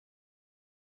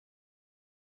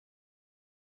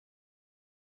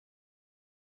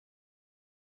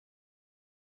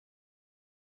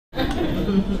Good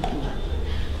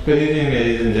evening,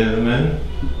 ladies and gentlemen.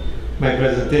 My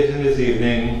presentation this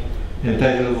evening,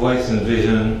 entitled Voice and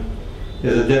Vision,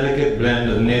 is a delicate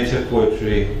blend of nature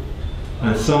poetry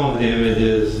and some of the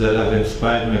images that have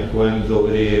inspired my poems over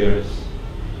the years.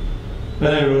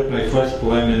 When I wrote my first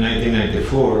poem in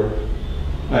 1994,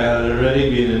 I had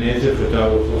already been a nature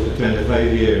photographer for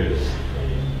 25 years.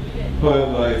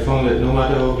 However, I found that no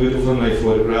matter how beautiful my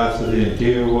photographs of the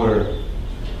interior were,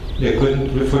 they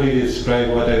couldn't fully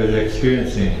describe what I was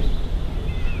experiencing.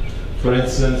 For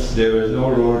instance, there was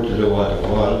no road to the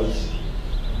waterfalls,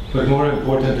 but more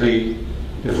importantly,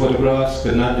 the photographs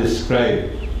could not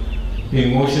describe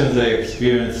the emotions I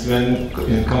experienced when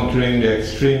encountering the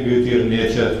extreme beauty of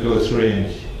nature at close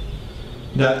range.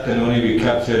 That can only be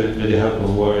captured with the help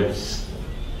of words.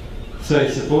 So I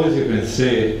suppose you can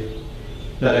say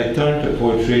that I turned to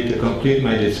poetry to complete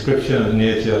my description of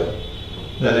nature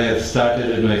that I have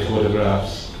started in my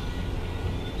photographs.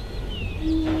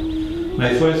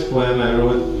 My first poem I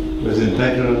wrote was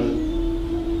entitled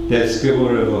The Essequibo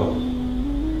River.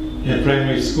 In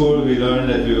primary school, we learned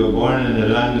that we were born in the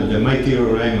land of the mighty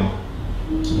Roraima.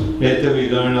 Later,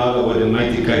 we learned all about the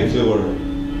mighty Kaijor.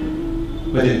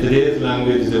 But in today's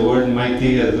language, the word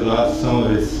mighty has lost some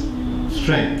of its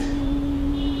strength.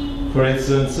 For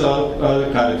instance, all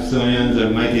the Calypsonians are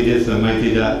mighty this and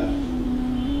mighty that.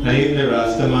 And even the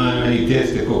Rasta man, when he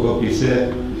tastes the cocoa, he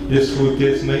said, "This food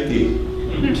tastes mighty."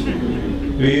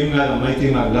 We even got a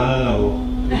mighty McDonald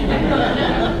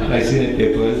now. I seen the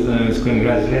papers and I was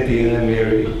congratulating him and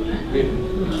Mary.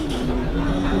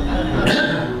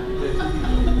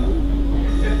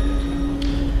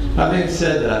 Having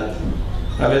said that,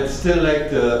 I would still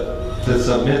like to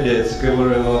submit the Essequibo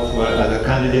River as a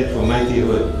candidate for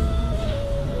mightyhood.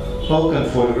 How can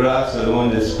photographs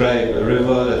alone describe a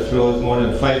river that flows more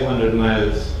than 500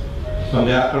 miles from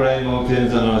the Acarai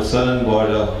Mountains on our southern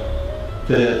border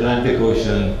to the Atlantic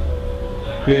Ocean,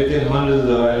 creating hundreds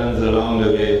of islands along the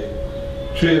way,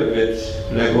 3 of which,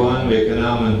 Leguan,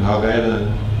 Wakenham and Hog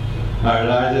Island, are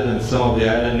larger than some of the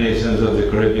island nations of the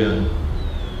Caribbean.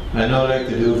 I'd now like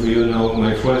to do for you now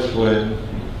my first poem,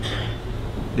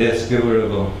 The Essequibo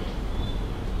River.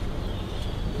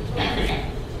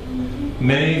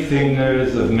 Many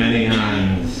fingers of many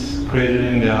hands,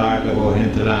 cradling the heart of our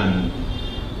hinterland.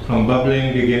 From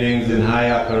bubbling beginnings in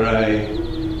high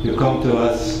Acarai, you come to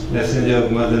us, messenger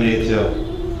of Mother Nature,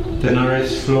 to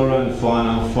nourish flora and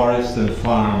fauna, forest and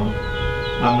farm,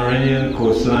 Amerindian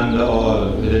coastlander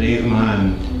all with an even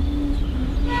hand.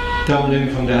 Tumbling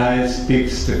from the highest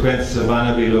peaks to quench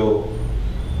savanna below,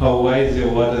 how wise your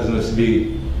waters must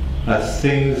be, as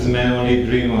things men only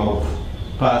dream of,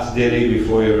 pass daily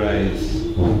before your eyes.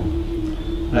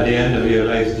 At the end of your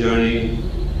life's journey,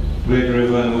 great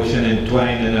river and ocean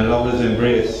entwined in a lover's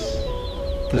embrace,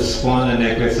 to spawn a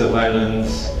necklace of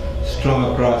islands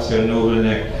strung across your noble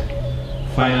neck,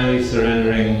 finally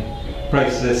surrendering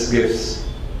priceless gifts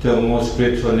to a most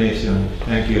grateful nation.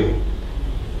 Thank you.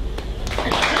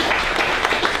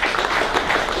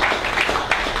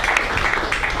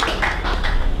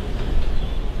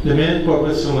 The main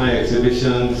purpose for my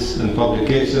exhibitions and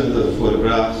publications of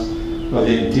photographs of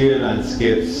the interior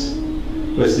landscapes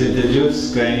was to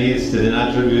introduce Guyanese to the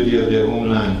natural beauty of their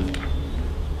homeland.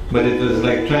 But it was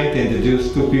like trying to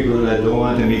introduce two people that don't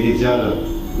want to meet each other.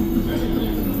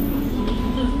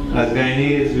 As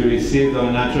Guyanese, we received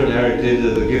our natural heritage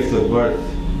as a gift of birth,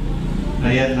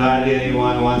 and yet hardly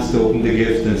anyone wants to open the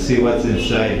gift and see what's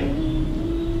inside.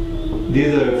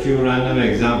 These are a few random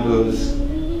examples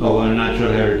of our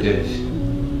natural heritage.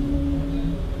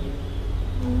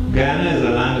 Guyana is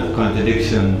a land of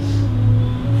contradictions.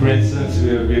 For instance, we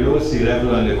are below sea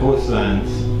level on the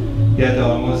coastlands, yet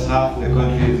almost half the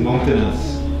country is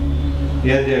mountainous.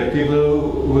 Yet there are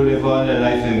people who live all their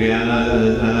life in Guyana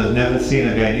and have never seen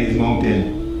a Guyanese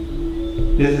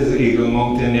mountain. This is Eagle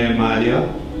Mountain near Madia.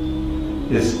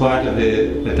 It's part of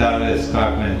the Petara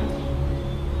Escarpment.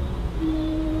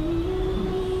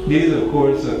 These, of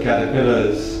course, are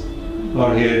caterpillars,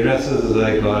 or hairdressers as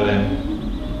I call them.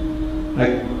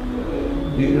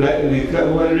 The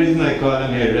reason I call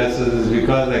them hairdressers is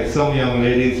because, like some young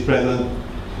ladies present,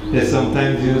 they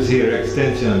sometimes use hair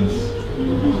extensions.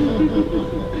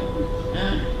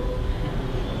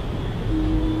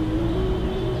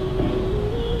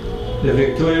 The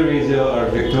Victoria Regia, or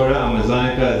Victoria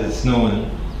Amazonica as it's known,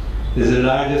 is the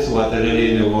largest water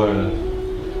lily in the world.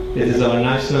 It is our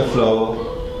national flower,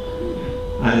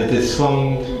 and it is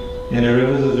found in the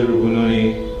rivers of the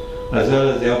Rupununi, as well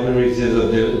as the upper reaches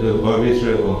of the Burbage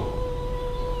River.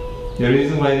 The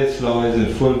reason why this flower is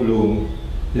in full bloom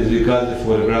is because the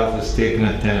photograph was taken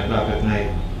at 10 o'clock at night.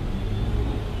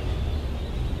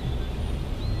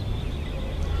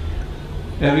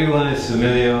 Everyone is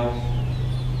familiar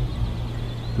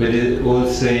with the old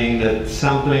saying that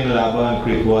sampling lava and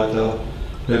creek water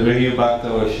will bring you back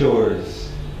to our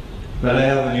shores. But I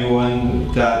have a new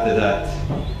one to add to that.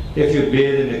 If you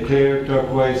bathe in the clear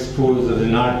turquoise pools of the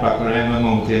North Pacaraima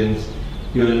Mountains,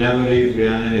 you will never leave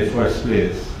Guyana in the first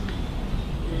place.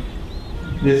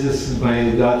 This is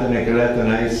my daughter Nicolette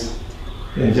and I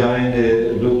enjoying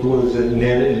the blue pools in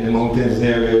the mountains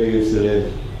near where we used to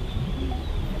live.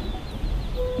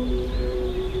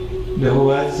 The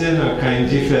Hoatzin or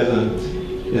Kainji pheasant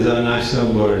is our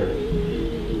national bird.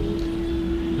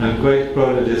 I'm quite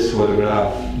proud of this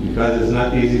photograph because it's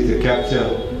not easy to capture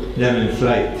them in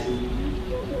flight.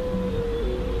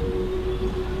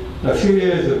 A few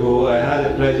years ago, I had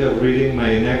the pleasure of reading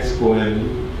my next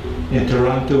poem in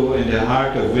Toronto in the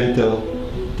heart of winter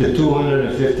to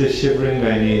 250 shivering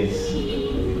Guyanese.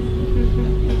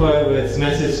 However, its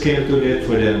message came too late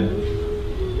for them,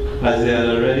 as they had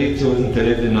already chosen to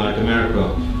live in North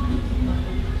America.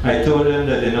 I told them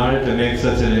that in order to make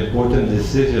such an important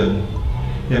decision,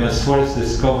 they must first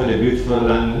discover the beautiful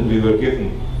land we were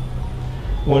given.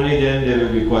 Only then they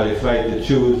will be qualified to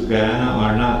choose Guyana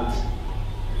or not.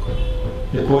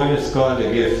 The poem is called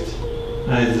The Gift,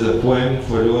 and it is a poem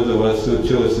for those of us who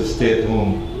chose to stay at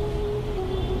home.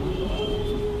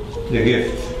 The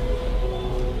gift.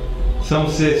 Some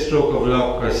say stroke of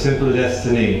luck or simple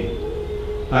destiny.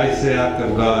 I say act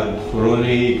of God, for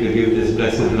only He could give this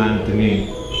blessed land to me.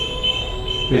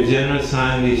 With generous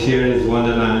hand He shared His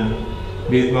wonderland,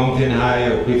 be it mountain high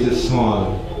or creatures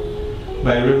small.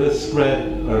 By rivers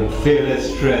spread or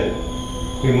fearless tread,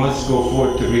 we must go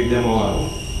forth to greet them all.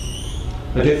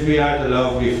 But if we are to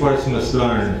love, we first must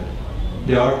learn.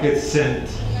 The orchids scent,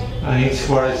 and each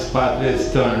forest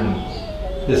pathways turn.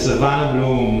 The savanna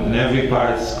bloom, and every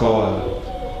part's call.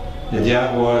 The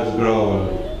jaguars growl,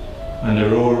 and the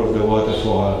roar of the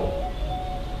waterfall.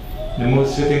 The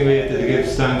most fitting way to give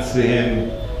thanks to Him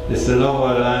is to love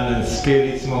our land and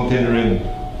scale its mountain rim.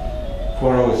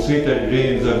 For our sweeter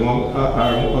dreams of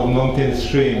mountain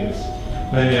streams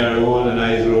when we are old and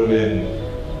eyes roll in.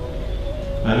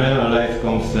 And when our life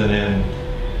comes to an end,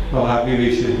 how happy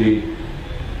we should be,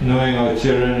 knowing our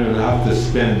children will have to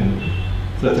spend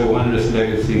such a wondrous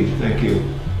legacy. Thank you.